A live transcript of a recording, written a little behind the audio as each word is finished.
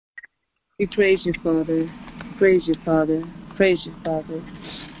We praise you, Father. Praise you, Father. Praise you, Father.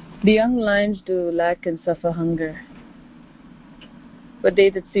 The young lions do lack and suffer hunger, but they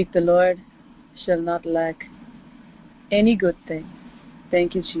that seek the Lord shall not lack any good thing.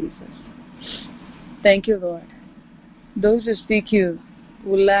 Thank you, Jesus. Thank you, Lord. Those who seek you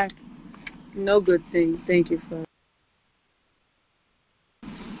will lack no good thing. Thank you, Father.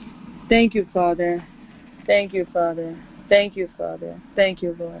 Thank you, Father. Thank you, Father. Thank you, Father. Thank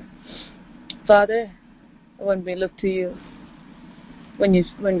you, Lord. Father, when we look to you, when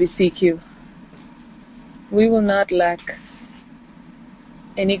we seek you, we will not lack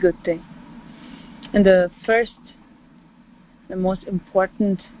any good thing. And the first, the most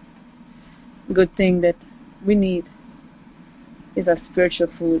important good thing that we need is our spiritual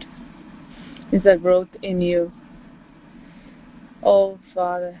food, is our growth in you. Oh,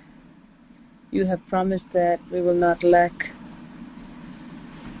 Father, you have promised that we will not lack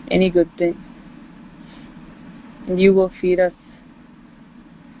any good thing. And you will feed us.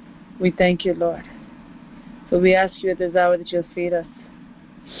 We thank you, Lord. So we ask you at this hour that you'll feed us.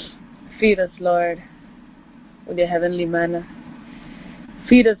 Feed us, Lord, with your heavenly manna.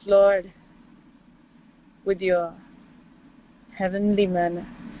 Feed us, Lord, with your heavenly manna.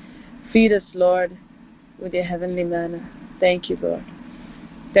 Feed us, Lord, with your heavenly manna. Thank you, Lord.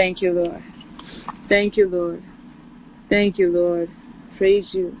 Thank you, Lord. Thank you, Lord. Thank you, Lord. Praise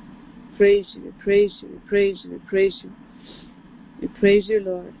you. Praise you. Praise you. Praise you. Praise you. We praise you,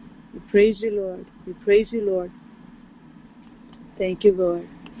 Lord. We praise you, Lord. We praise you, Lord. Thank you, Lord.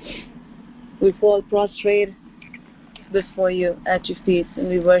 We fall prostrate before you at your feet and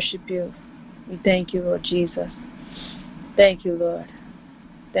we worship you. We thank you, Lord Jesus. Thank you, Lord.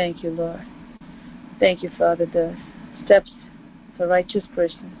 Thank you, Lord. Thank you, Father. The steps of a righteous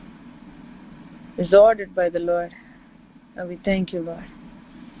person is ordered by the Lord. And we thank you, Lord,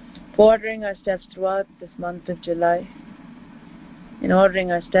 for ordering our steps throughout this month of July, and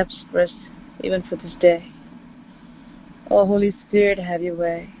ordering our steps for us even for this day. Oh, Holy Spirit, have your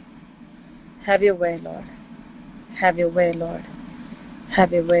way. Have your way, Lord. Have your way, Lord.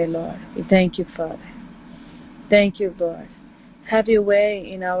 Have your way, Lord. We thank you, Father. Thank you, Lord. Have your way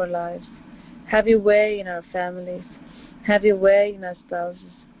in our lives. Have your way in our families. Have your way in our spouses'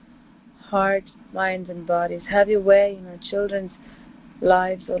 hearts, minds, and bodies. Have your way in our children's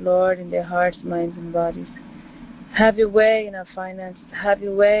lives, O Lord, in their hearts, minds, and bodies. Have your way in our finances. Have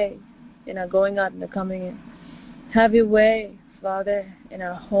your way in our going out and the coming in. Have your way, Father, in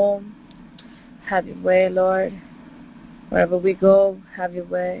our home. Have your way, Lord. Wherever we go, have your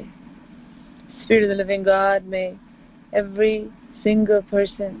way. Spirit of the living God, may every single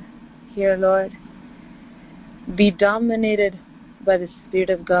person here, Lord, be dominated by the Spirit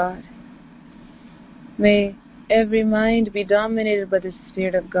of God. May every mind be dominated by the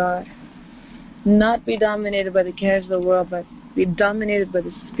Spirit of God. Not be dominated by the cares of the world, but be dominated by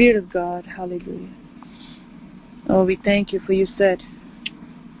the Spirit of God. Hallelujah. Oh, we thank you, for you said,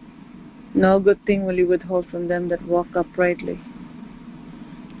 no good thing will you withhold from them that walk uprightly.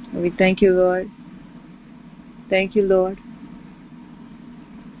 And we thank you, Lord. Thank you, Lord,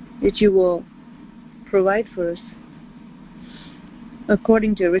 that you will provide for us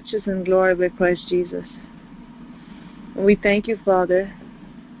according to your riches and glory by Christ Jesus. And we thank you, Father,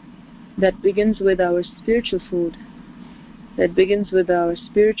 that begins with our spiritual food, that begins with our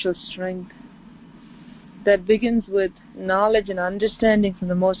spiritual strength, that begins with knowledge and understanding from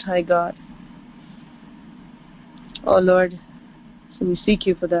the Most High God. Oh, Lord, so we seek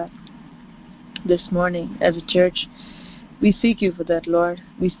you for that this morning as a church. We seek you for that, Lord.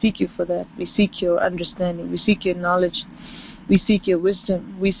 We seek you for that. We seek your understanding. We seek your knowledge. We seek your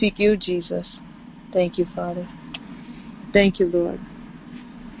wisdom. We seek you, Jesus. Thank you, Father. Thank you, Lord.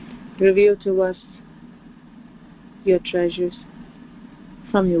 Reveal to us your treasures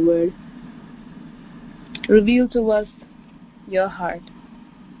from your word. Reveal to us your heart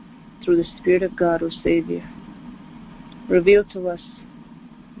through the Spirit of God, O Savior. Reveal to us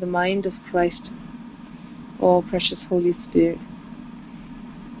the mind of Christ, O precious Holy Spirit.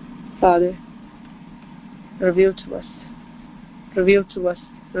 Father, reveal to us, reveal to us,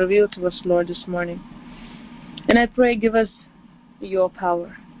 reveal to us, Lord, this morning. And I pray, give us your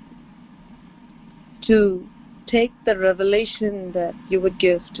power to take the revelation that you would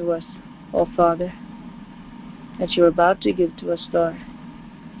give to us, O Father, that you're about to give to us, Lord,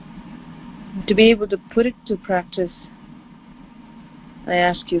 to be able to put it to practice. I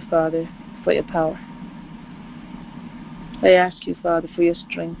ask you, Father, for your power. I ask you, Father, for your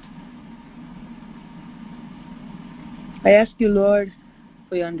strength. I ask you, Lord,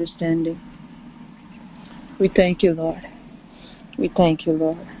 for your understanding. We thank you, Lord. We thank you,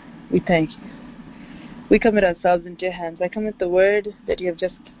 Lord. We thank you. We commit ourselves into your hands. I commit the word that you have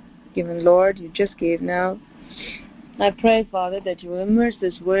just given, Lord, you just gave now. I pray, Father, that you will immerse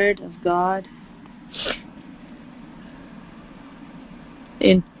this word of God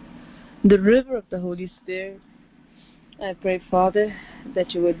in the river of the Holy Spirit. I pray, Father,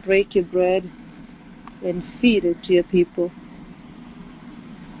 that you would break your bread and feed it to your people,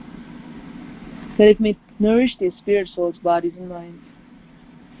 that it may nourish their spirit, souls, bodies, and minds.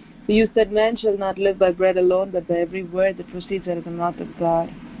 For you said, man shall not live by bread alone, but by every word that proceeds out of the mouth of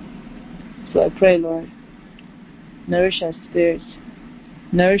God. So I pray, Lord, nourish our spirits,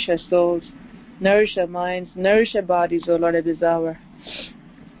 nourish our souls, nourish our minds, nourish our bodies, O Lord, at this hour,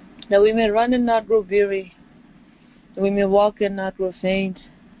 that we may run and not grow weary, that we may walk and not grow faint.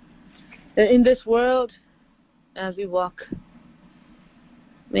 That in this world, as we walk,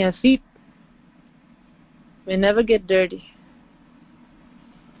 may our feet may never get dirty.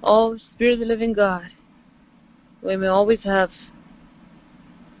 Oh, Spirit of the living God, we may always have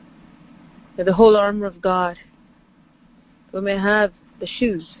the whole armor of God. We may have the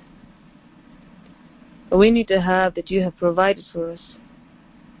shoes that we need to have that you have provided for us.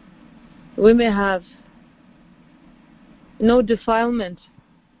 We may have no defilement,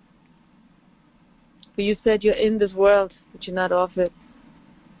 for you said you're in this world, but you're not of it.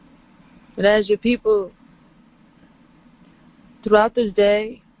 But as your people throughout this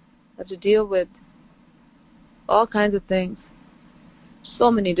day have to deal with all kinds of things,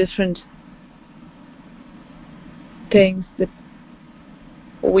 so many different things that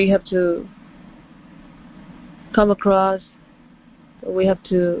we have to come across, that we have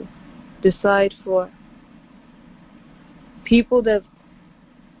to decide for, people that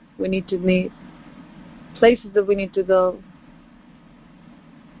we need to meet, places that we need to go,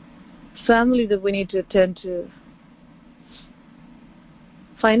 family that we need to attend to,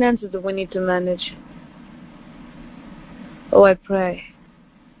 finances that we need to manage. Oh, I pray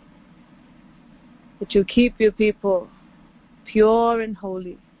that you keep your people pure and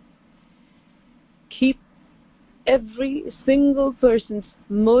holy. Keep every single person's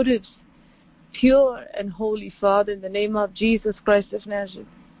motives pure and holy, Father, in the name of Jesus Christ of Nazareth.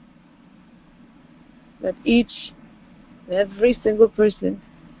 That each and every single person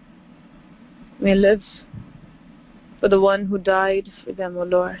may live for the one who died for them, O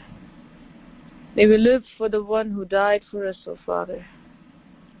Lord. May we live for the one who died for us, O Father.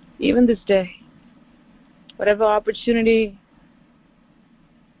 Even this day, whatever opportunity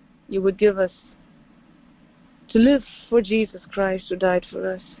you would give us to live for Jesus Christ who died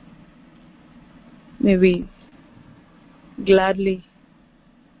for us, may we gladly,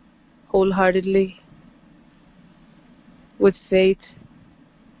 wholeheartedly, with faith,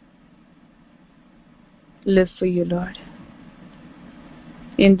 live for you, Lord.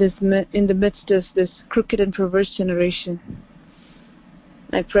 In the midst of this crooked and perverse generation,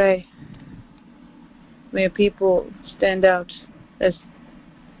 I pray, may your people stand out as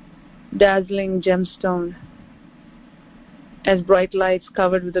dazzling gemstone, as bright lights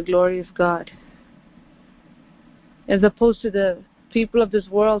covered with the glory of God, as opposed to the people of this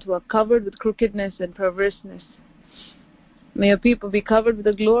world who are covered with crookedness and perverseness. May your people be covered with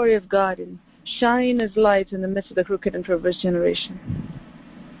the glory of God and shine as lights in the midst of the crooked and perverse generation.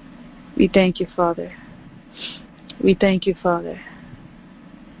 We thank you, Father. We thank you, Father.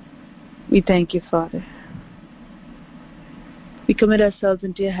 We thank you, Father. We commit ourselves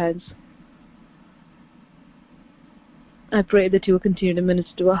into your hands. I pray that you will continue to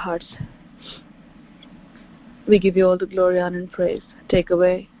minister to our hearts. We give you all the glory, honor, and praise. Take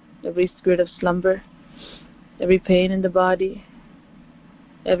away every spirit of slumber, every pain in the body,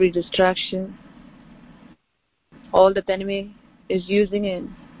 every distraction, all that the enemy is using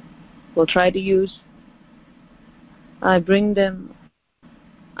in, will try to use. I bring them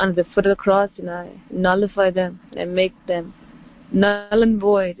under the foot of the cross and I nullify them and make them null and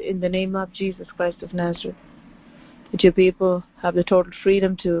void in the name of Jesus Christ of Nazareth. That your people have the total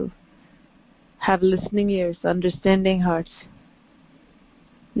freedom to have listening ears, understanding hearts,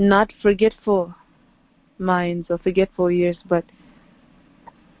 not forgetful minds or forgetful ears, but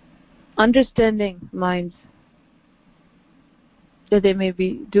understanding minds, that they may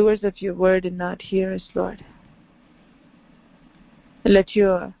be doers of your word and not hearers, Lord. And let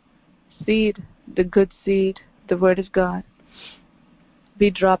your seed, the good seed, the word of God,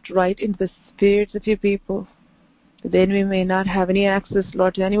 be dropped right into the spirits of your people, that the enemy may not have any access,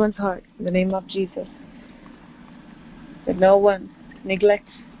 Lord, to anyone's heart, in the name of Jesus. That no one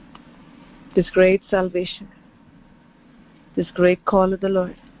neglects this great salvation, this great call of the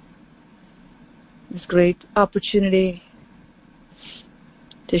Lord, this great opportunity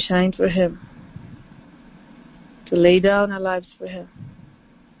to shine for Him, to lay down our lives for Him,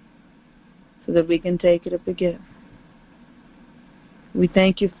 so that we can take it up again. We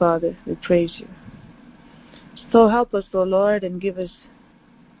thank you, Father. We praise you. So help us, O Lord, and give us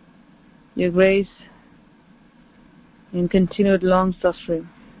your grace and continued long-suffering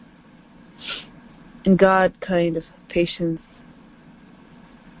and God kind of patience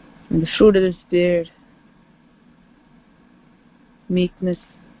and the fruit of the Spirit, meekness,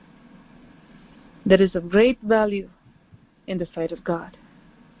 that is of great value in the sight of God.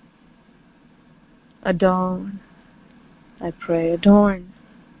 Adorn, I pray, adorn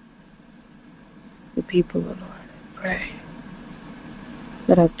the people, O Lord. I pray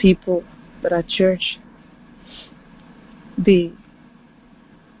that our people, that our church be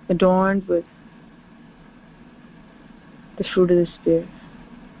adorned with the fruit of the Spirit.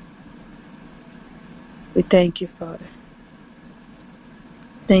 We thank you, Father.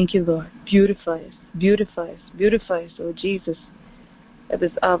 Thank you, Lord. Beautify us, beautify us, beautify us, O Jesus, at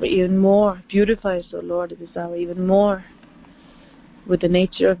this hour even more. Beautify us, O Lord, at this hour even more with the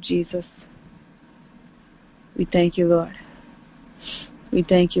nature of Jesus. We thank you, Lord. We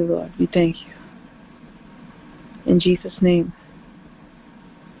thank you, Lord. We thank you. In Jesus' name,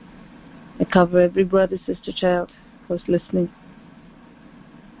 I cover every brother, sister, child who's listening,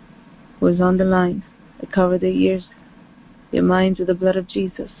 who is on the line. I cover their ears, their minds with the blood of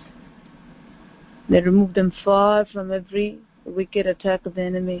Jesus. They remove them far from every wicked attack of the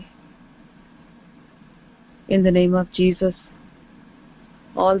enemy. In the name of Jesus,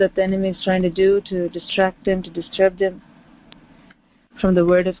 all that the enemy is trying to do to distract them, to disturb them from the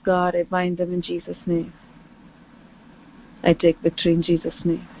Word of God, I bind them in Jesus' name. I take victory in Jesus'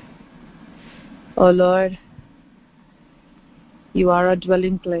 name. Oh Lord, you are our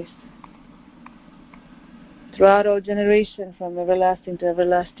dwelling place. Throughout all generations, from everlasting to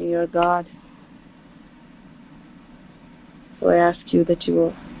everlasting, you are God. So I ask you that you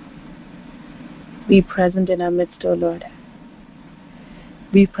will be present in our midst, O Lord.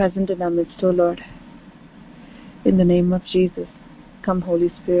 Be present in our midst, O Lord. In the name of Jesus, come,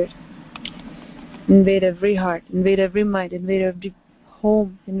 Holy Spirit. Invade every heart, invade every mind, invade every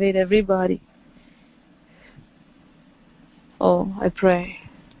home, invade every body. Oh, I pray,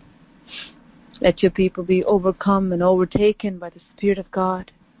 let your people be overcome and overtaken by the Spirit of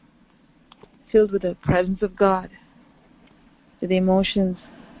God, filled with the presence of God, with the emotions,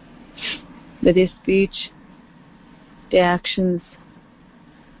 with their speech, their actions,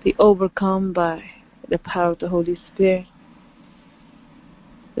 be overcome by the power of the Holy Spirit,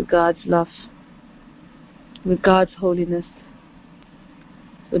 with God's love, with God's holiness,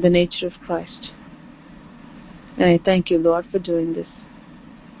 with the nature of Christ. And I thank you, Lord, for doing this.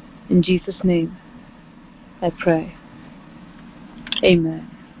 In Jesus' name, I pray. Amen.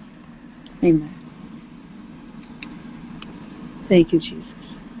 Amen. Thank you, Jesus.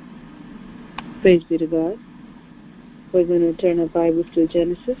 Praise be to God. We're going to turn our Bibles to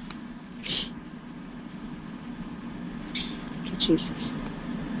Genesis. Thank you, Jesus.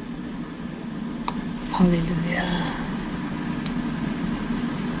 Hallelujah.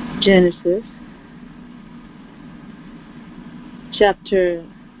 Genesis chapter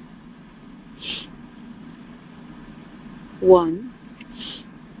 1.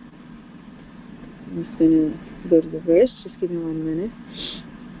 I'm just going to go to the verse. Just give me 1 minute.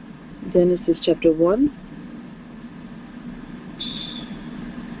 Genesis chapter 1.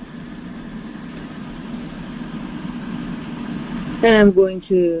 And I'm going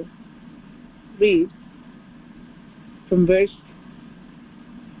to read from verse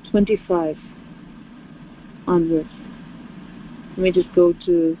 25 onwards. Let me just go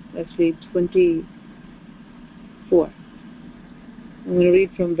to actually 24. I'm going to read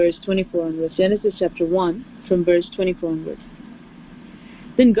from verse 24 onwards. Genesis chapter 1 from verse 24 onwards.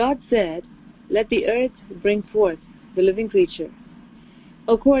 Then God said, "Let the earth bring forth the living creature,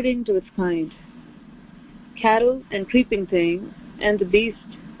 according to its kind, cattle and creeping thing, and the beast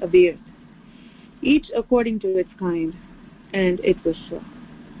of the earth, each according to its kind." And it was so.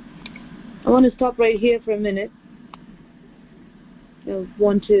 I want to stop right here for a minute. I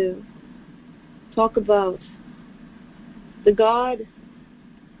want to talk about the God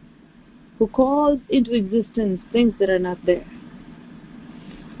who calls into existence things that are not there.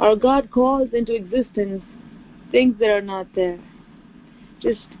 Our God calls into existence things that are not there.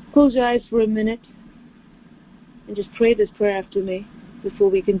 Just close your eyes for a minute and just pray this prayer after me before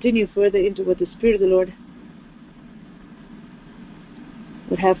we continue further into what the Spirit of the Lord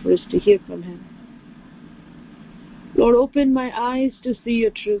would have for us to hear from Him. Lord, open my eyes to see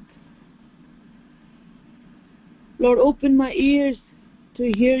your truth. Lord, open my ears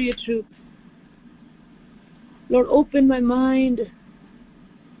to hear your truth. Lord, open my mind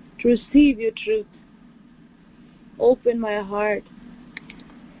to receive your truth. Open my heart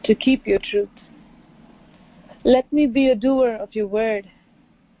to keep your truth. Let me be a doer of your word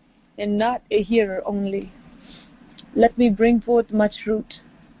and not a hearer only. Let me bring forth much fruit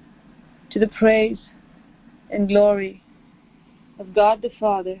to the praise and glory of God the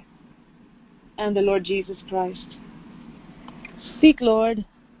Father and the Lord Jesus Christ. Speak, Lord.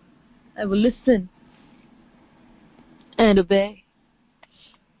 I will listen and obey.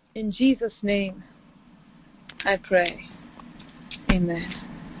 In Jesus' name I pray. Amen.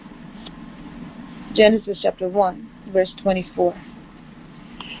 Genesis chapter 1, verse 24.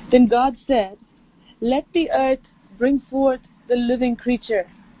 Then God said, "Let the earth bring forth the living creature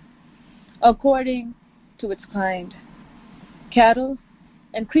according to its kind, cattle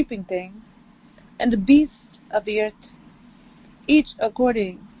and creeping things, and the beasts of the earth, each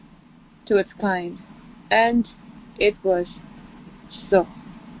according to its kind." And it was so.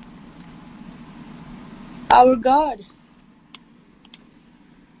 Our God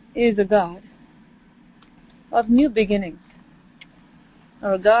is a God of new beginnings.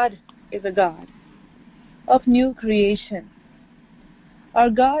 Our God is a God of new creation. Our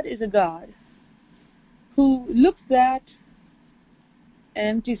God is a God who looks at an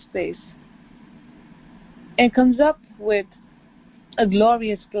empty space and comes up with a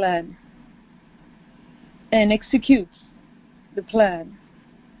glorious plan and executes the plan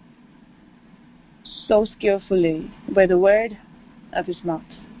so skillfully by the word of his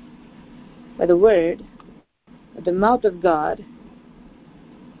mouth. By the word of the mouth of God,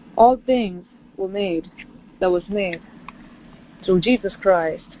 all things were made that was made through Jesus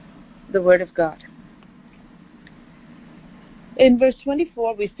Christ, the Word of God. In verse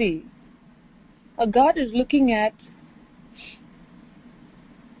 24 we see God is looking at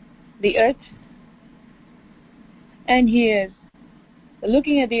the earth, and he is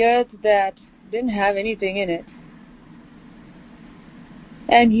looking at the earth that didn't have anything in it.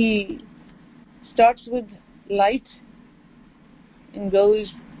 And he starts with light and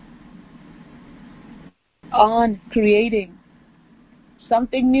goes on creating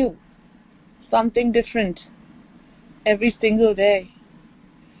something new, something different every single day.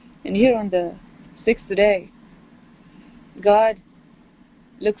 And here on the 6th day, God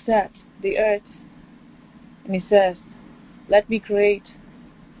looks at the earth and he says, "Let me create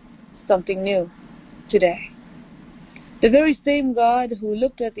something new today." The very same God who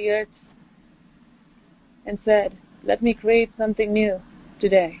looked at the earth and said, "Let me create something new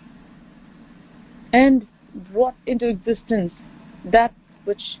today," and brought into existence that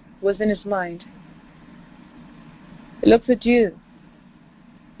which was in his mind. He looks at you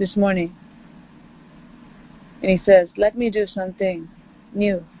this morning and he says, "Let me do something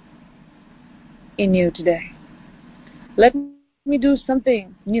new in you today. Let me do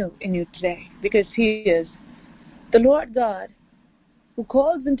something new in you today," because he is the Lord God who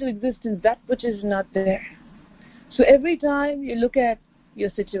calls into existence that which is not there. So every time you look at your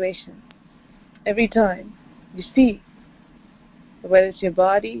situation, every time you see, whether it's your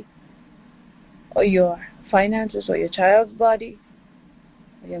body or your finances or your child's body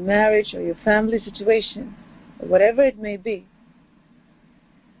or your marriage or your family situation or whatever it may be,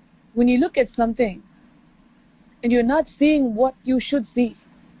 when you look at something and you're not seeing what you should see,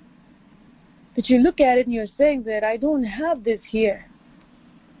 that you look at it and you're saying that I don't have this here.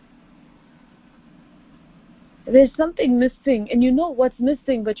 There's something missing, and you know what's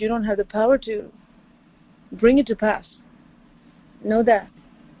missing, but you don't have the power to bring it to pass. Know that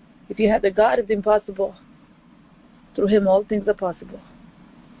if you have the God of the impossible, through him all things are possible.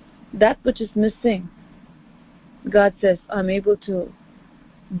 That which is missing, God says, I'm able to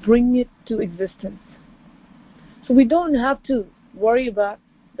bring it to existence. So we don't have to worry about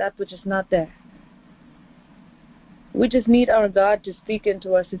that which is not there. We just need our God to speak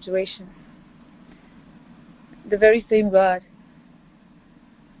into our situation. The very same God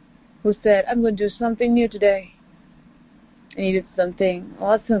who said, I'm going to do something new today. And he did something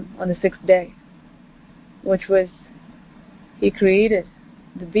awesome on the 6th day, which was he created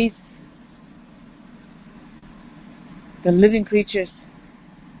the beasts, the living creatures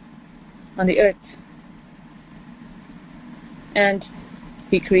on the earth. And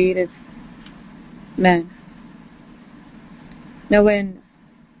he created man. Now when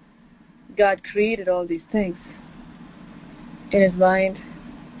God created all these things, in his mind,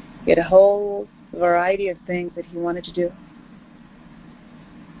 he had a whole variety of things that he wanted to do.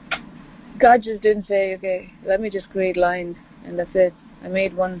 God just didn't say, okay, let me just create lions and that's it. I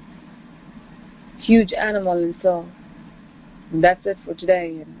made one huge animal and so That's it for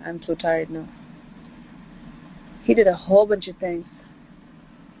today, and I'm so tired now. He did a whole bunch of things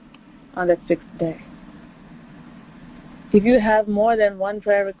on that 6th day. If you have more than one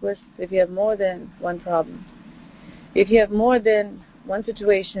prayer request, if you have more than one problem, if you have more than one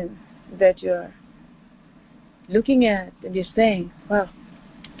situation that you're looking at and you're saying, wow,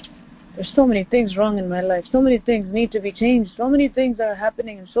 there's so many things wrong in my life, so many things need to be changed, so many things are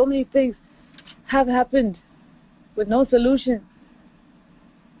happening, and so many things have happened with no solution,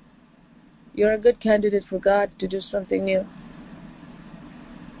 you're a good candidate for God to do something new.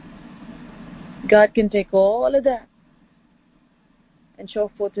 God can take all of that and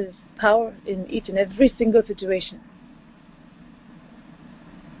show forth His power in each and every single situation.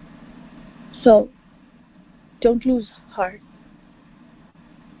 So, don't lose heart.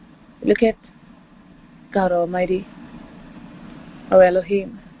 Look at God Almighty, our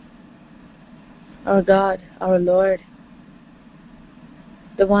Elohim, our God, our Lord,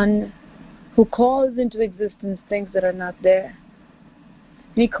 the one who calls into existence things that are not there.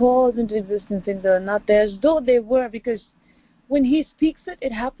 He calls into existence things that are not there as though they were, because when He speaks it,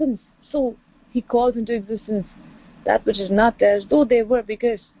 it happens. So He calls into existence that which is not there as though they were,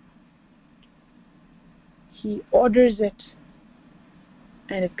 because He orders it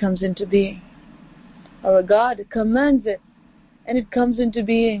and it comes into being. Our God commands it and it comes into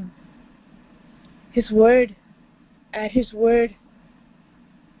being. His word, at His word,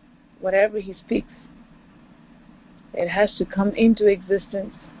 whatever He speaks, it has to come into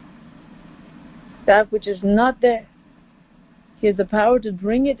existence. That which is not there, He has the power to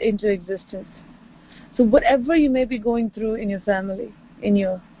bring it into existence. So whatever you may be going through in your family, in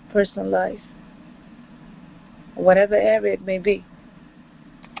your personal life, whatever area it may be,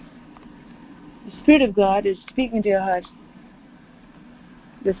 the Spirit of God is speaking to your heart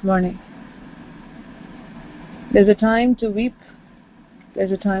this morning. There's a time to weep.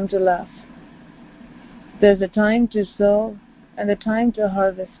 There's a time to laugh. There's a time to sow and a time to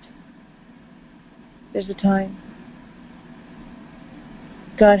harvest. There's a time.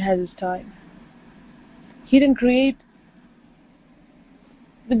 God has His time. He didn't create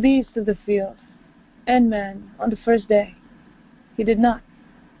the beasts of the field and man on the first day. He did not.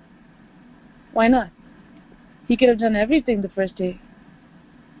 Why not? He could have done everything the first day.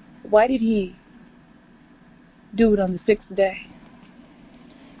 Why did He do it on the 6th day?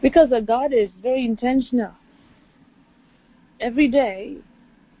 Because our God is very intentional. Every day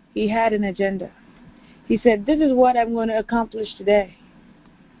He had an agenda. He said, this is what I'm going to accomplish today.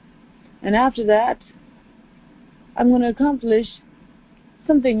 And after that, I'm going to accomplish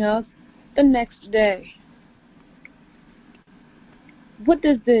something else the next day. What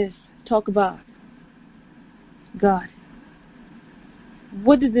does this talk about? God.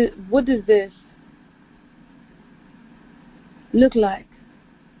 What does this look like?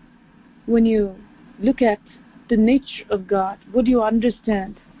 When you look at the nature of God, what do you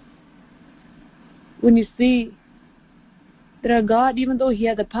understand? When you see that our God, even though He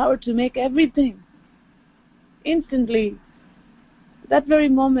had the power to make everything, instantly, that very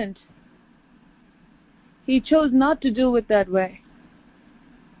moment, He chose not to do it that way.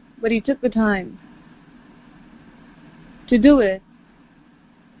 But He took the time to do it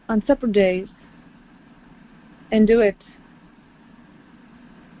on separate days and do it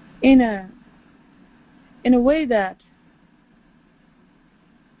in a way that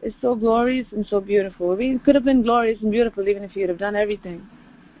is so glorious and so beautiful. It could have been glorious and beautiful even if He would have done everything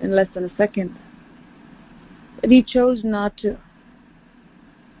in less than a second. But He chose not to.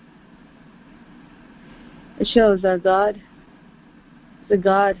 It shows our God is a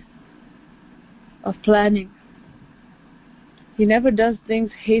God of planning. He never does things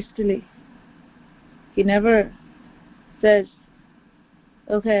hastily. He never says,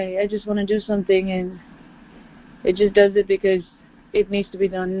 okay, I just want to do something and it just does it because it needs to be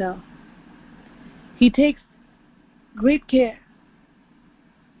done. No. He takes great care.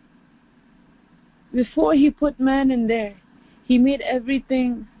 Before He put man in there, He made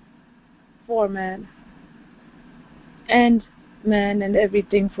everything for man. And man and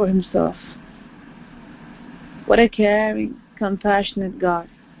everything for Himself. What a caring, compassionate God.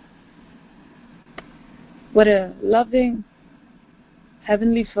 What a loving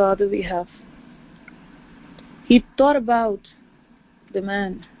Heavenly Father we have. He thought about the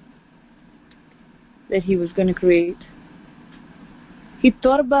man that He was going to create. He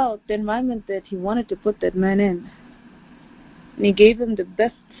thought about the environment that He wanted to put that man in. And He gave him the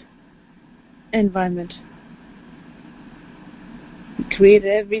best environment. He created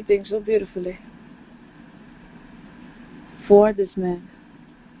everything so beautifully for this man,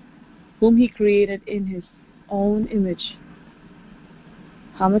 whom He created in His own image.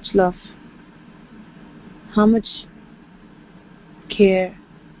 how much love, how much care,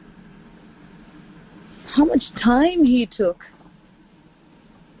 how much time He took.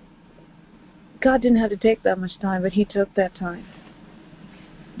 God didn't have to take that much time, but He took that time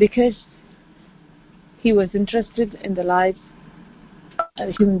because He was interested in the lives of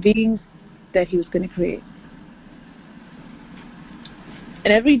the human beings that He was going to create.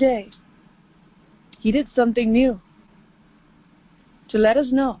 And every day, He did something new to let us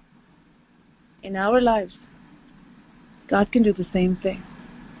know in our lives, God can do the same thing.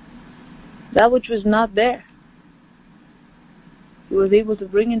 That which was not there, He was able to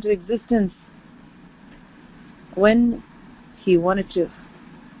bring into existence when He wanted to,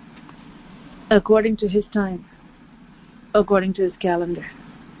 according to His time, according to His calendar.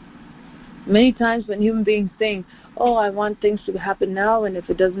 Many times when human beings think, oh, I want things to happen now, and if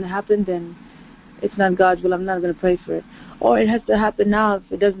it doesn't happen, then it's not God's will, I'm not going to pray for it. Or it has to happen now,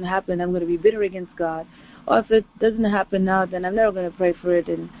 if it doesn't happen, I'm going to be bitter against God. Or if it doesn't happen now, then I'm never going to pray for it,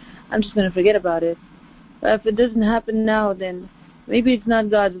 and I'm just going to forget about it. Or if it doesn't happen now, then maybe it's not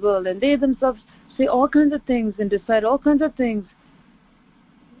God's will. And they themselves say all kinds of things and decide all kinds of things.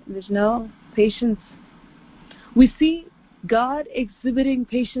 There's no patience. We see God exhibiting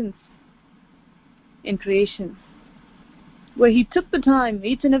patience in creation, where He took the time,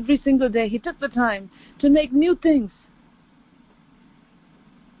 each and every single day, He took the time to make new things.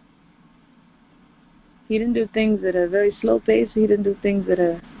 He didn't do things at a very slow pace. He didn't do things at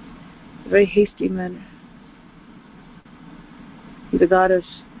a very hasty manner. He's a God of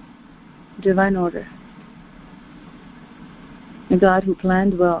divine order, a God who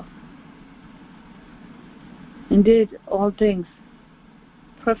planned well and did all things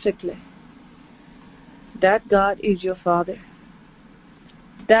perfectly. That God is your Father.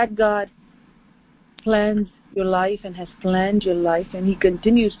 That God plans your life and has planned your life, and He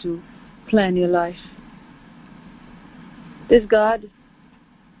continues to plan your life. This God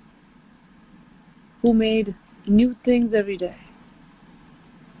who made new things every day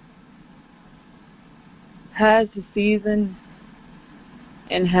has His season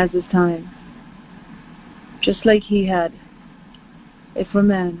and has His time, just like He had it for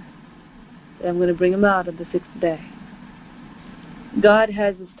man. I'm going to bring him out on the 6th day. God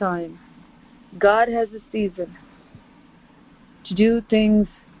has His time. God has His season to do things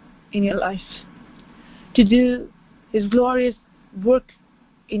in your life, to do His glorious work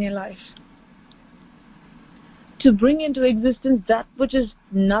in your life, to bring into existence that which is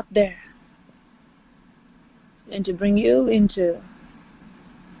not there, and to bring you into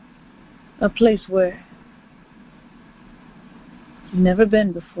a place where you've never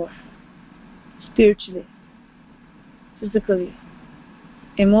been before. Spiritually, physically,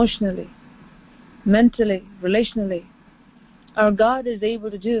 emotionally, mentally, relationally, our God is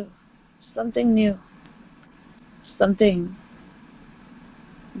able to do something new, something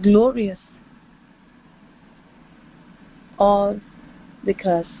glorious, all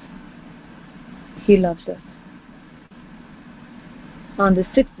because He loves us. On the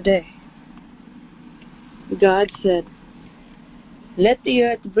 6th day, God said, let the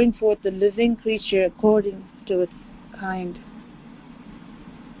earth bring forth a living creature according to its kind.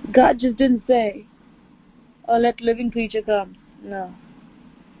 God just didn't say, oh, let living creature come. No.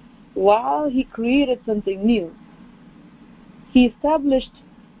 While He created something new, He established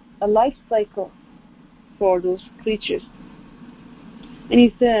a life cycle for those creatures. And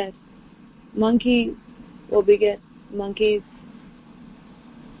He said, monkeys will beget monkeys.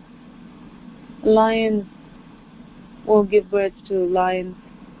 Lions will give birth to lions.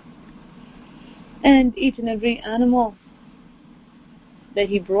 And each and every animal that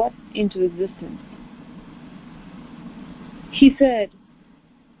He brought into existence, He said,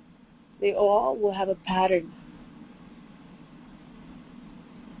 they all will have a pattern.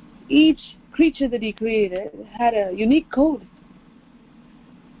 Each creature that He created had a unique code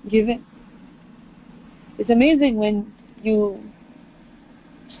given. It's amazing when you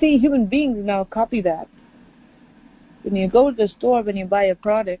see human beings now copy that. When you go to the store, when you buy a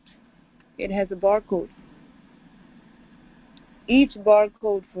product, it has a barcode. Each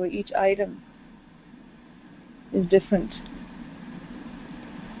barcode for each item is different.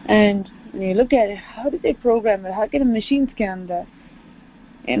 And when you look at it, how did they program it? How can a machine scan that?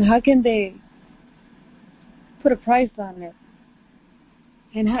 And how can they put a price on it?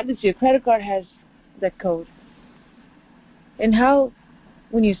 And how does your credit card has that code? And how,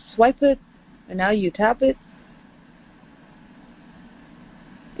 when you swipe it, and now you tap it,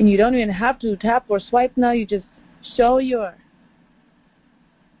 and you don't even have to tap or swipe now, you just show your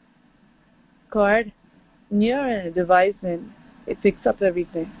card near a device, and It picks up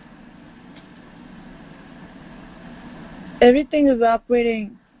everything. Everything is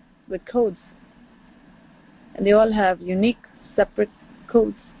operating with codes. And they all have unique, separate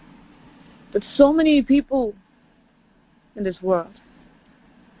codes. But so many people in this world,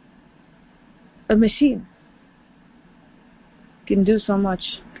 a machine can do so much,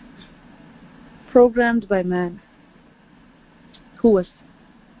 programmed by man, who was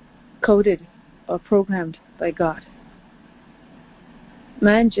coded or programmed by God.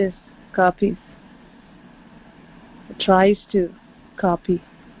 Man just copies, tries to copy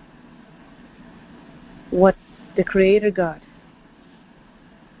what the Creator God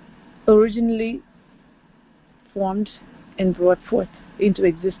originally formed and brought forth into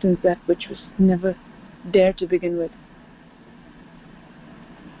existence, that which was never there to begin with.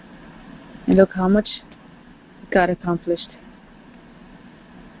 And look how much God accomplished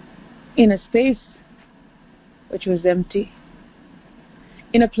in a space which was empty,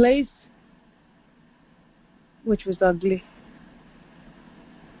 in a place which was ugly.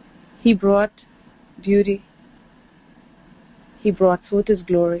 He brought beauty. He brought forth His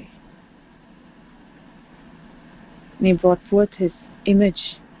glory. And He brought forth His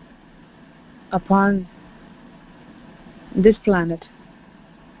image upon this planet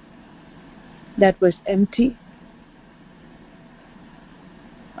that was empty,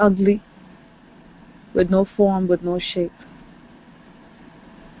 ugly, with no form, with no shape.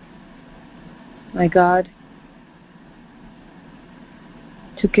 My God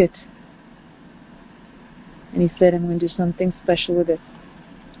took it and He said, I'm going to do something special with it.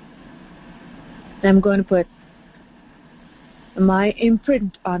 I'm going to put my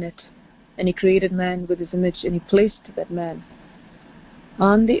imprint on it. And He created man with His image, and He placed that man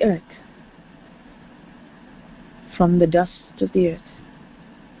on the earth from the dust of the earth.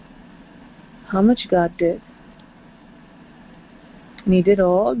 How much God did. And He did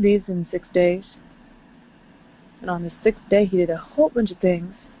all these in 6 days. And on the 6th day, He did a whole bunch of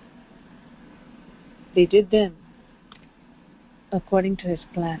things. They did them according to His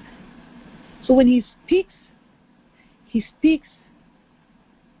plan. So when He speaks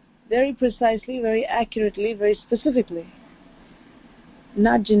very precisely, very accurately, very specifically,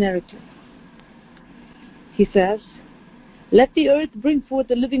 not generically. He says, let the earth bring forth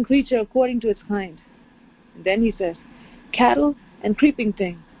a living creature according to its kind. And then He says, cattle and creeping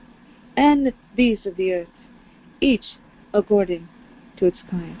things, and beasts of the earth, each according to its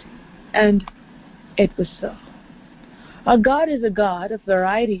kind. And it was so. Our God is a God of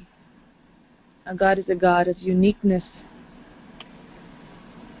variety. Our God is a God of uniqueness.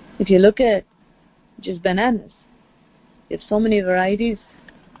 If you look at just bananas, you have so many varieties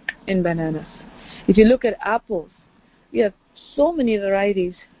in bananas. If you look at apples, you have so many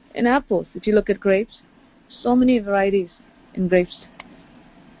varieties in apples. If you look at grapes, so many varieties in grapes.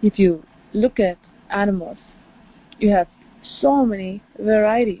 If you look at animals, you have so many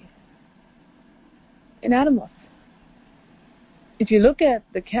varieties in animals. If you look at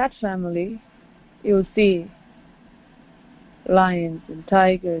the cat family, you will see lions and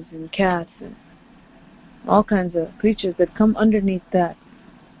tigers and cats and all kinds of creatures that come underneath that.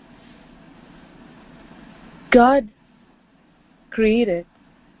 God created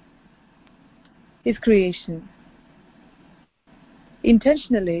His creation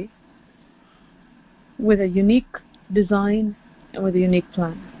intentionally with a unique design and with a unique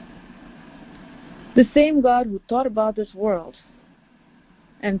plan. The same God who thought about this world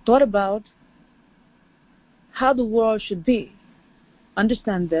and thought about how the world should be,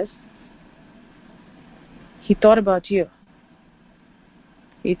 understand this, He thought about you.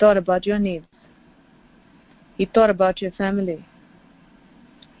 He thought about your needs. He thought about your family.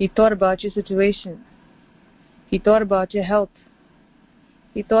 He thought about your situation. He thought about your health.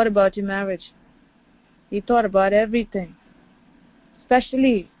 He thought about your marriage. He thought about everything.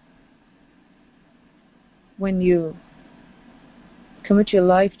 Especially when you commit your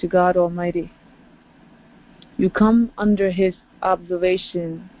life to God Almighty. You come under His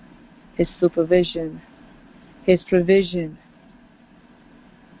observation, His supervision, His provision,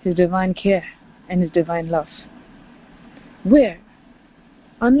 His divine care, and His divine love. Where,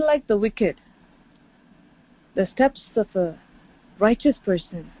 unlike the wicked, the steps of a righteous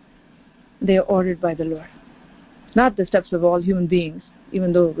person, they are ordered by the Lord. Not the steps of all human beings,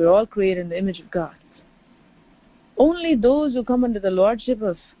 even though we're all created in the image of God. Only those who come under the lordship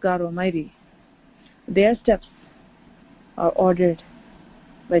of God Almighty, their steps are ordered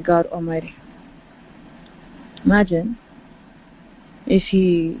by God Almighty. Imagine if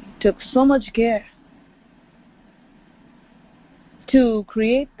He took so much care to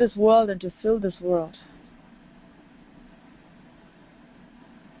create this world and to fill this world.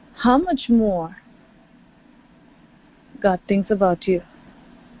 how much more God thinks about you.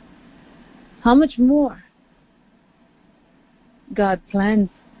 How much more God plans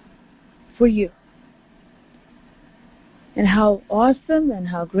for you. And how awesome and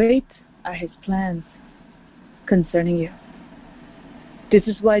how great are His plans concerning you. This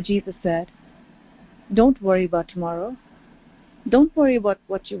is why Jesus said, don't worry about tomorrow. Don't worry about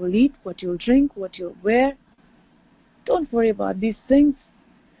what you will eat, what you will drink, what you will wear. Don't worry about these things.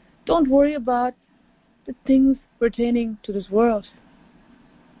 Don't worry about the things pertaining to this world.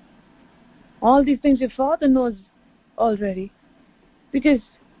 All these things your Father knows already, because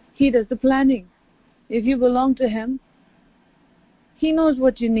He does the planning. If you belong to Him, He knows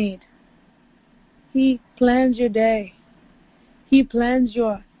what you need. He plans your day. He plans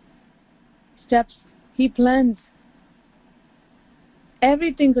your steps. He plans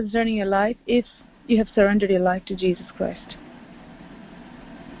everything concerning your life if you have surrendered your life to Jesus Christ.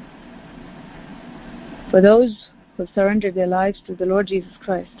 For those who have surrendered their lives to the Lord Jesus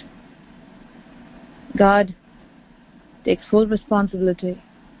Christ, God takes full responsibility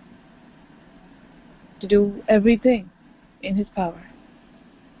to do everything in His power,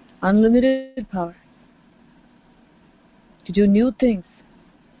 unlimited power, to do new things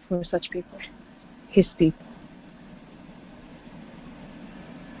for such people, His people.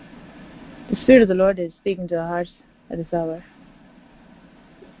 The Spirit of the Lord is speaking to our hearts at this hour.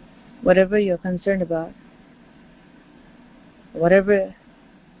 Whatever you're concerned about, whatever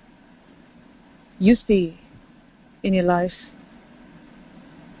you see in your life,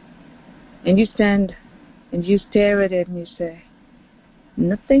 and you stand and you stare at it and you say,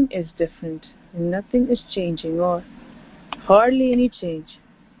 nothing is different, nothing is changing, or hardly any change,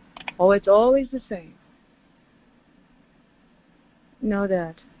 or it's always the same. Know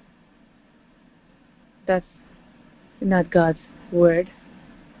that that's not God's word.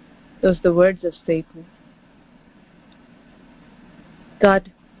 Those are the words of Satan.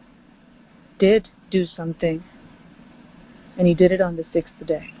 God did do something, and He did it on the sixth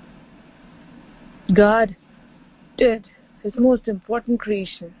day. God did His most important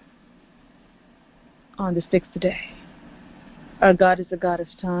creation on the sixth day. Our God is a God of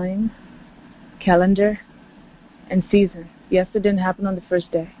time, calendar, and season. Yes, it didn't happen on the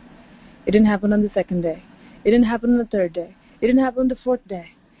first day. It didn't happen on the second day. It didn't happen on the third day. It didn't happen on the fourth day.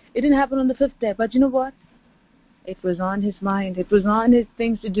 It didn't happen on the fifth day. But you know what? It was on His mind. It was on His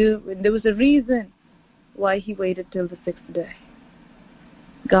things to do. And there was a reason why He waited till the sixth day.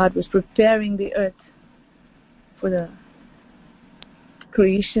 God was preparing the earth for the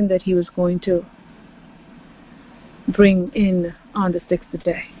creation that He was going to bring in on the sixth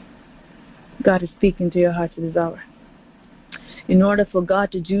day. God is speaking to your heart at this hour. In order for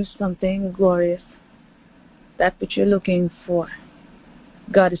God to do something glorious, that which you're looking for,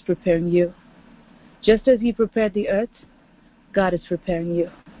 God is preparing you. Just as He prepared the earth, God is preparing you.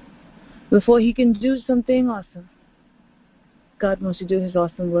 Before He can do something awesome, God wants to do His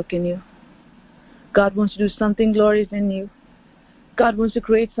awesome work in you. God wants to do something glorious in you. God wants to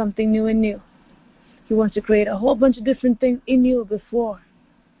create something new in you. He wants to create a whole bunch of different things in you before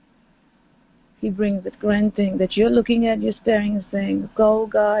He brings that grand thing that you're looking at, you're staring and saying, "Go,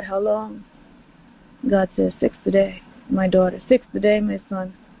 God, how long?" God says, "Sixth day, my daughter. Sixth day, my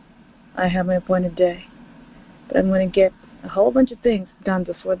son. I have my appointed day. But I'm going to get a whole bunch of things done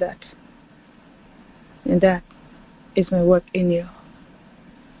before that. And that is my work in you."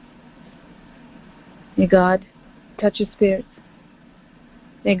 May God touch your spirits.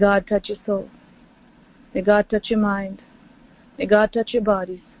 May God touch your soul. May God touch your mind. May God touch your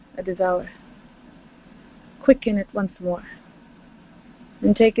bodies at this hour. Quicken it once more.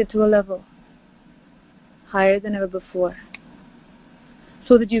 And take it to a level higher than ever before,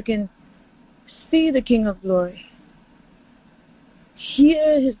 so that you can see the King of Glory,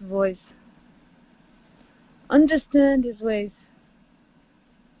 hear His voice, understand His ways,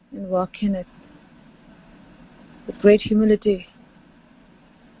 and walk in it with great humility,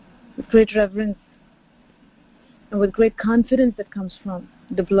 with great reverence, and with great confidence that comes from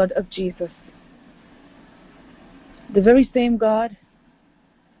the blood of Jesus. The very same God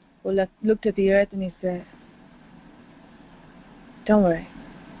who looked at the earth and He said, "Don't worry,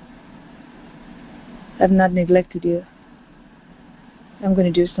 I've not neglected you. I'm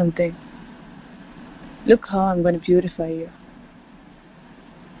going to do something. Look how I'm going to beautify you."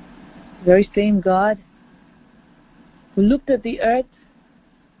 The very same God who looked at the earth,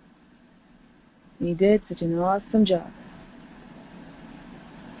 and He did such an awesome job.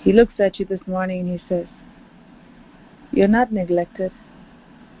 He looks at you this morning and He says, "You're not neglected.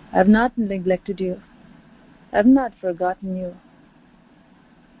 I've not neglected you. I've not forgotten you.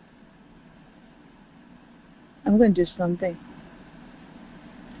 I'm going to do something.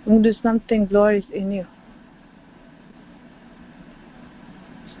 I'm going to do something glorious in you.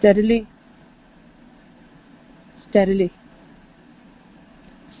 Steadily, steadily,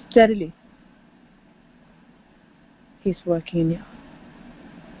 steadily, He's working in you.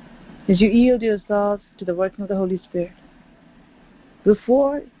 As you yield yourselves to the working of the Holy Spirit,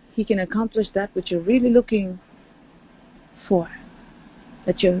 before He can accomplish that which you're really looking for,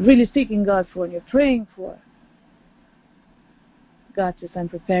 that you're really seeking God for and you're praying for, God says, I'm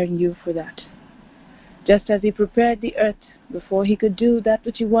preparing you for that. Just as He prepared the earth before He could do that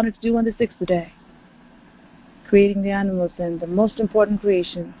which He wanted to do on the sixth day, creating the animals and the most important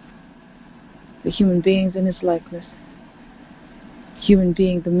creation, the human beings in His likeness. Human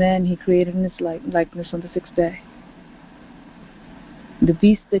being, the man He created in His likeness on the sixth day. The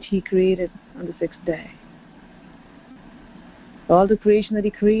beast that He created on the sixth day. All the creation that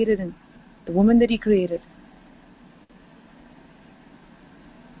He created and the woman that He created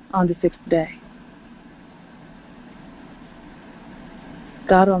on the sixth day.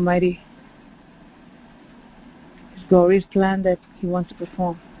 God Almighty, His glorious plan that He wants to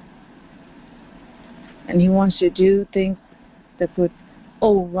perform. And He wants you to do things that would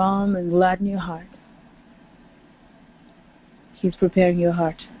overwhelm and gladden your heart. He's preparing your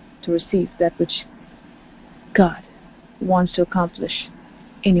heart to receive that which God wants to accomplish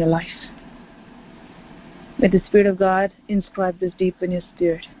in your life. May the Spirit of God inscribe this deep in your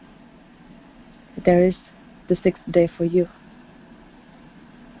spirit, that there is the sixth day for you.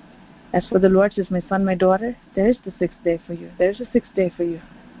 As for the Lord says, my son, my daughter, there is the sixth day for you. There is a sixth day for you.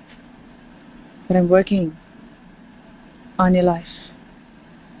 But I'm working on your life.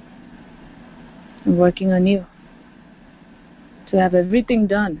 I'm working on you to have everything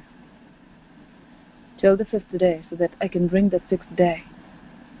done till the fifth day, so that I can bring the sixth day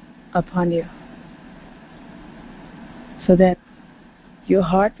upon you, so that your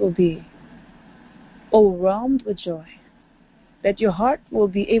heart will be overwhelmed with joy, that your heart will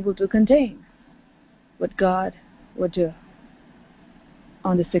be able to contain what God will do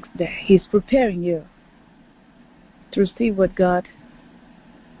on the sixth day. He's preparing you to receive what God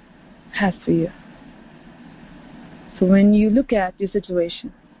has for you. So when you look at your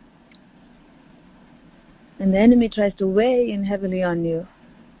situation and the enemy tries to weigh in heavily on you,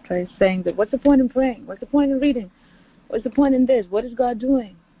 tries saying that, what's the point in praying? What's the point in reading? What's the point in this? What is God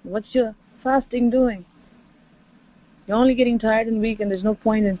doing? What's your fasting doing? You're only getting tired and weak, and there's no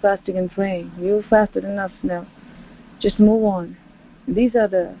point in fasting and praying. You fasted enough now. Just move on. These are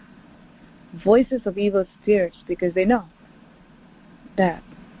the voices of evil spirits, because they know that,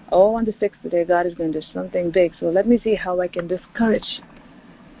 on the sixth day, God is going to do something big. So let me see how I can discourage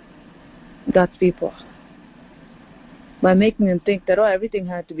God's people by making them think that, everything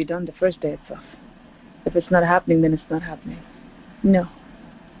had to be done the first day itself. If it's not happening, then it's not happening. No.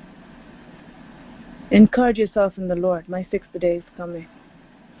 Encourage yourself in the Lord. My sixth day is coming.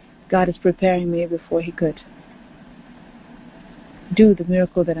 God is preparing me before He could do the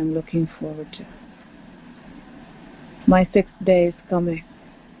miracle that I'm looking forward to. My sixth day is coming.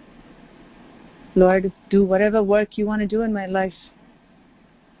 Lord, do whatever work you want to do in my life.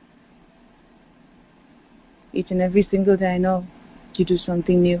 Each and every single day I know you do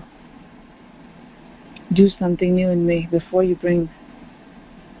something new. Do something new in me before you bring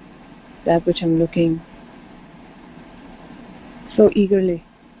that which I'm looking so eagerly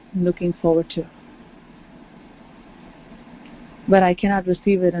looking forward to. But I cannot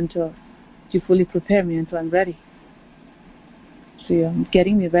receive it until you fully prepare me, until I'm ready. So you're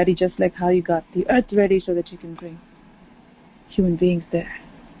getting me ready, just like how you got the earth ready so that you can bring human beings there.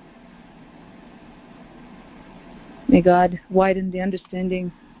 May God widen the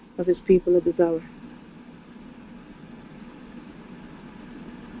understanding of His people at this hour.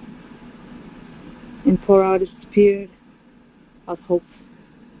 And pour out His spirit of hope,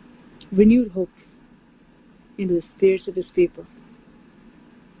 renewed hope, into the spirits of His people,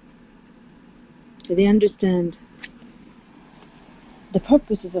 so they understand the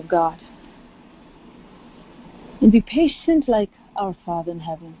purposes of God, and be patient like our Father in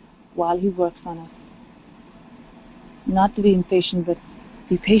heaven while He works on us. Not to be impatient, but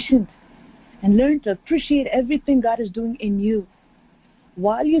be patient and learn to appreciate everything God is doing in you.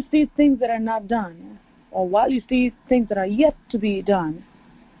 While you see things that are not done, or while you see things that are yet to be done,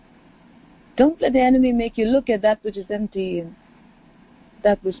 don't let the enemy make you look at that which is empty and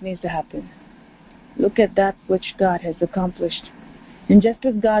that which needs to happen. Look at that which God has accomplished. And just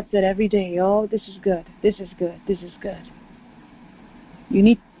as God said every day, this is good, this is good, this is good. You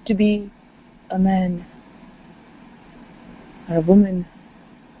need to be a man or a woman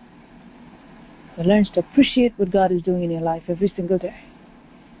but learn to appreciate what God is doing in your life every single day.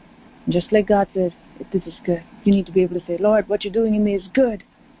 And just like God said, this is good, you need to be able to say, Lord, what you're doing in me is good.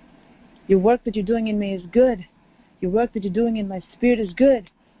 Your work that you're doing in me is good. Your work that you're doing in my spirit is good.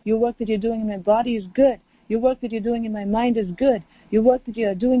 Your work that you're doing in my body is good. Your work that you're doing in my mind is good. Your work that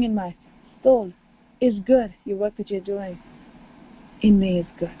you're doing in my soul is good. Your work that you're doing in me is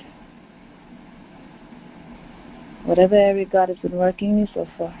good. Whatever area God has been working in you so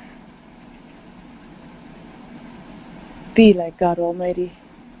far, be like God Almighty.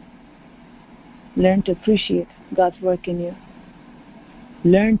 Learn to appreciate God's work in you.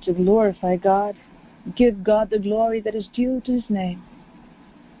 Learn to glorify God. Give God the glory that is due to His name.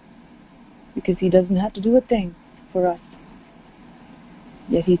 Because He doesn't have to do a thing for us.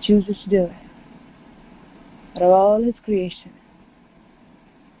 Yet He chooses to do it. Out of all His creation,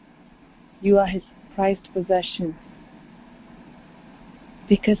 you are His prized possession.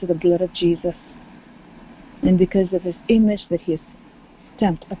 Because of the blood of Jesus. And because of His image that He has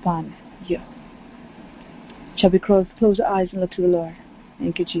stamped upon you. Shall we close our eyes and look to the Lord?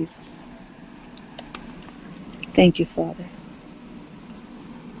 Thank you, Jesus. Thank you, Father.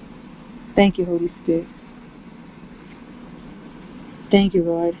 Thank you, Holy Spirit. Thank you,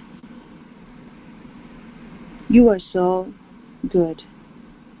 Lord. You are so good.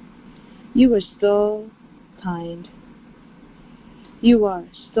 You are so kind. You are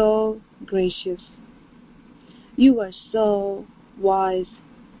so gracious. You are so wise.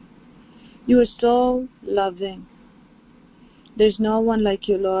 You are so loving. There's no one like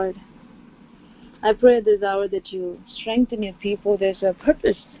you, Lord. I pray this hour that you strengthen your people. There's a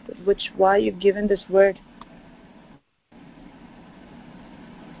purpose why you've given this word.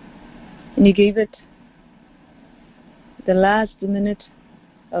 And you gave it the last minute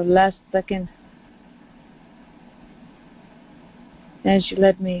or last second. As you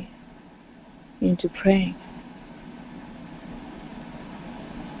led me into praying.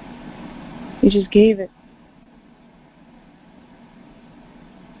 You just gave it.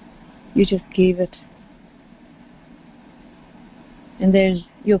 You just gave it. And there's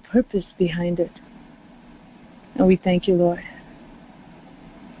your purpose behind it. And we thank you, Lord.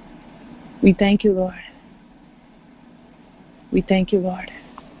 We thank you, Lord. We thank you, Lord.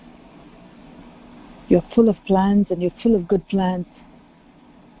 You're full of plans and you're full of good plans.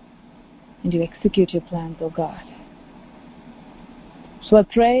 And you execute your plans, oh God. So I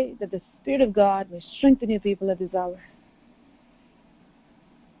pray that the Spirit of God may strengthen your people at this hour.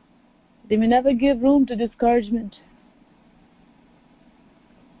 They may never give room to discouragement.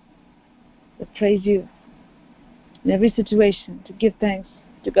 But praise you in every situation, to give thanks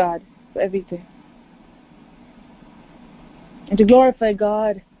to God for everything. And to glorify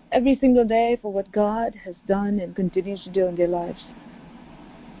God every single day for what God has done and continues to do in their lives.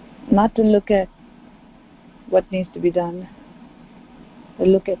 Not to look at what needs to be done, but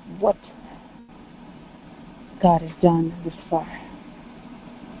look at what God has done this far.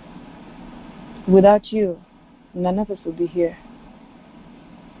 Without you, none of us will be here.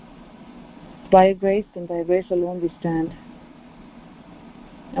 By your grace and by your grace alone we stand.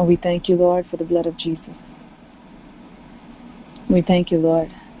 And we thank you, Lord, for the blood of Jesus. We thank you,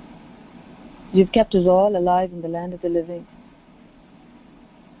 Lord. You've kept us all alive in the land of the living,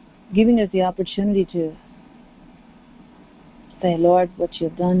 giving us the opportunity to say, Lord, what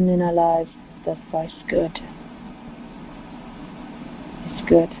you've done in our lives thus far is good. It's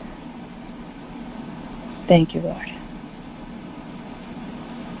good. Thank you, Lord.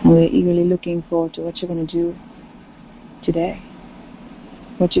 And we're eagerly looking forward to what you're going to do today,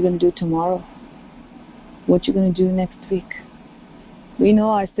 what you're going to do tomorrow, what you're going to do next week. We know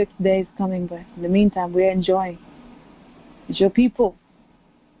our 6th day is coming, but in the meantime, we're enjoying, as your people,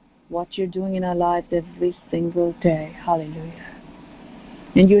 what you're doing in our lives every single day. Hallelujah.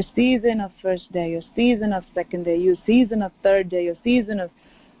 And your season of 1st day, your season of 2nd day, your season of 3rd day, your season of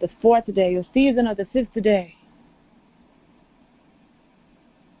the 4th day, your season of the 5th day.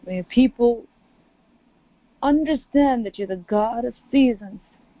 May your people understand that you're the God of seasons.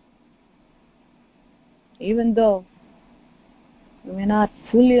 Even though we may not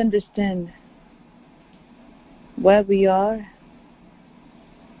fully understand where we are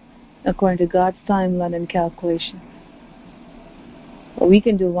according to God's timeline and calculation. But we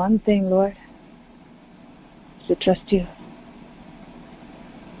can do one thing, Lord, to trust you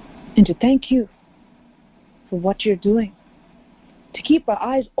and to thank you for what you're doing. To keep our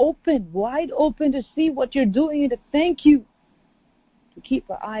eyes open, wide open to see what you're doing and to thank you. To keep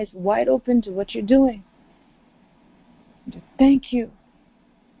our eyes wide open to what you're doing. And to thank you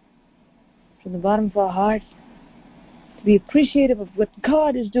from the bottom of our hearts. To be appreciative of what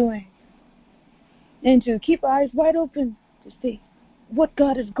God is doing. and to keep our eyes wide open to see what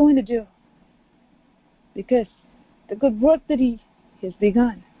God is going to do. Because the good work that He has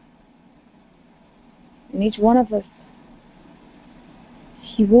begun in each one of us,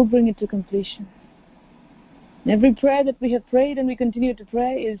 He will bring it to completion. And every prayer that we have prayed and we continue to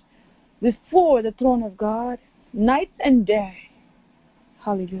pray is before the throne of God, night and day.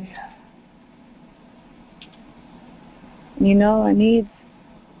 Hallelujah. You know our needs.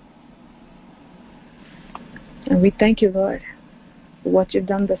 And we thank you, Lord, for what you've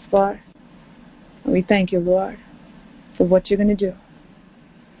done thus far. And we thank you, Lord, for what you're going to do.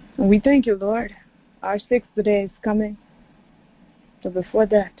 And we thank you, Lord, our 6th day is coming. So before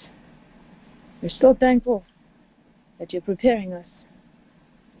that, we're so thankful that you're preparing us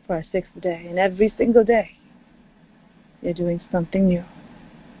for our 6th day. And every single day, you're doing something new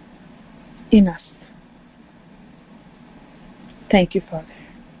in us. Thank you, Father.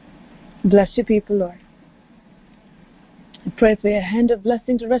 Bless your people, Lord. I pray for your hand of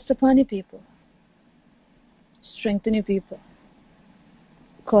blessing to rest upon your people. Strengthen your people.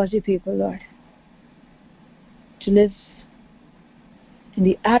 Cause your people, Lord, to live in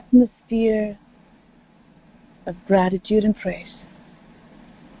the atmosphere of gratitude and praise,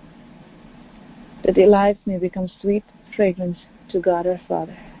 that their lives may become sweet fragrance to God our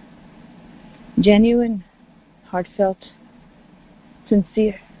Father. Genuine, heartfelt,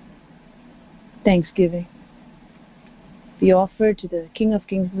 sincere thanksgiving be offered to the King of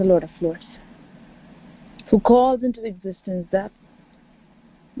Kings and the Lord of Lords, who calls into existence that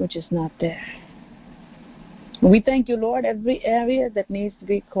which is not there. And we thank you, Lord, every area that needs to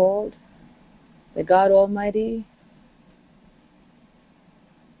be called by God Almighty.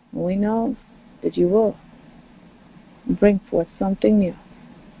 We know that you will bring forth something new,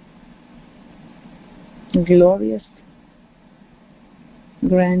 glorious,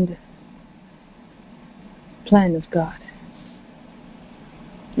 grand plan of God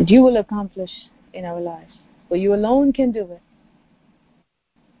that you will accomplish in our lives. For you alone can do it.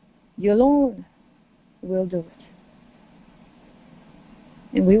 You alone will do it.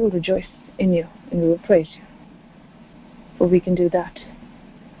 And we will rejoice in you and we will praise you. For we can do that.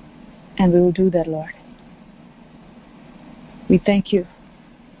 And we will do that, Lord. We thank you.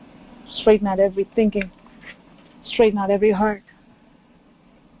 Straighten out every thinking. Straighten out every heart.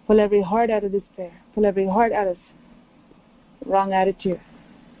 Pull every heart out of despair. Pull every heart out of wrong attitude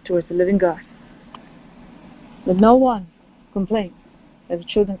towards the living God. Let no one complain as the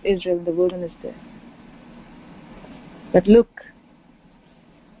children of Israel in the wilderness did. But look,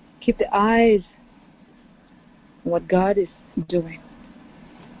 keep the eyes on what God is doing.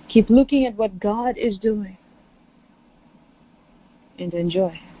 Keep looking at what God is doing and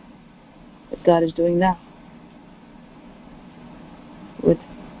enjoy what God is doing now with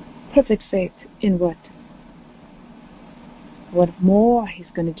perfect faith in what more He's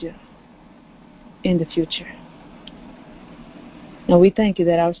going to do in the future. Now we thank you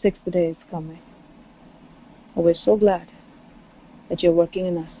that our 6th day is coming. And we're so glad that you're working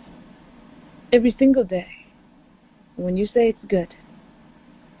in us every single day. And when you say it's good,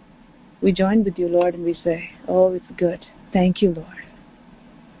 we join with you, Lord, and we say, oh, it's good. Thank you, Lord.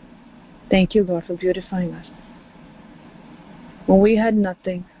 Thank you, Lord, for beautifying us. When we had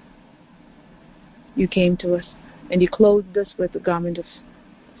nothing, you came to us and you clothed us with the garment of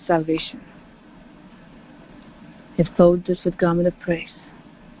salvation. You've clothed us with garment of praise.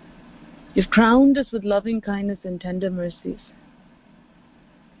 You've crowned us with loving kindness and tender mercies.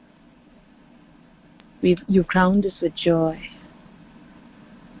 You've crowned us with joy.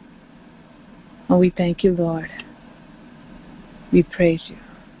 And we thank you, Lord. We praise you.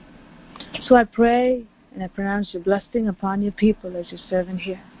 So I pray and I pronounce your blessing upon your people as your servant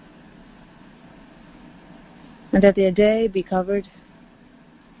here. And that their day be covered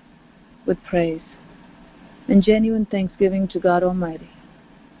with praise and genuine thanksgiving to God Almighty.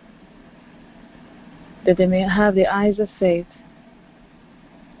 That they may have the eyes of faith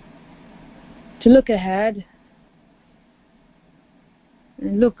to look ahead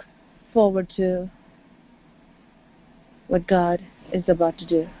and look forward to what God is about to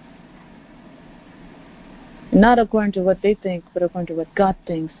do. Not according to what they think, but according to what God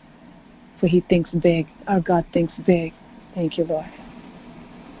thinks. For He thinks big. Our God thinks big. Thank you, Lord.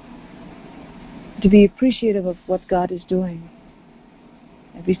 To be appreciative of what God is doing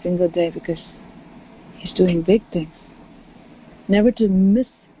every single day, because He's doing big things. Never to miss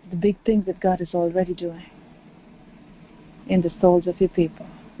the big things that God is already doing in the souls of your people,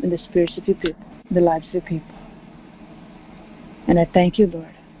 in the spirits of your people, in the lives of your people. And I thank you,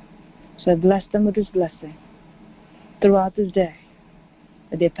 Lord. So I bless them with this blessing throughout this day,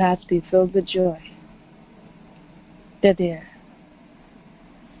 that their paths be filled with joy, that their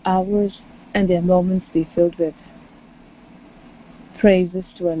hours and their moments be filled with praises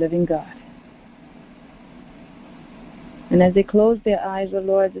to our living God. And as they close their eyes, O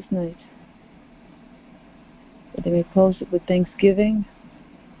Lord, this night, that they may close it with thanksgiving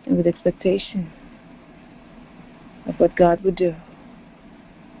and with expectation of what God would do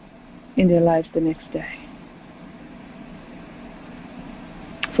in their lives the next day.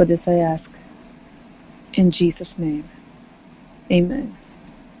 For this I ask in Jesus' name. Amen.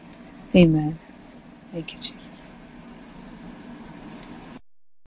 Amen. Thank you, Jesus.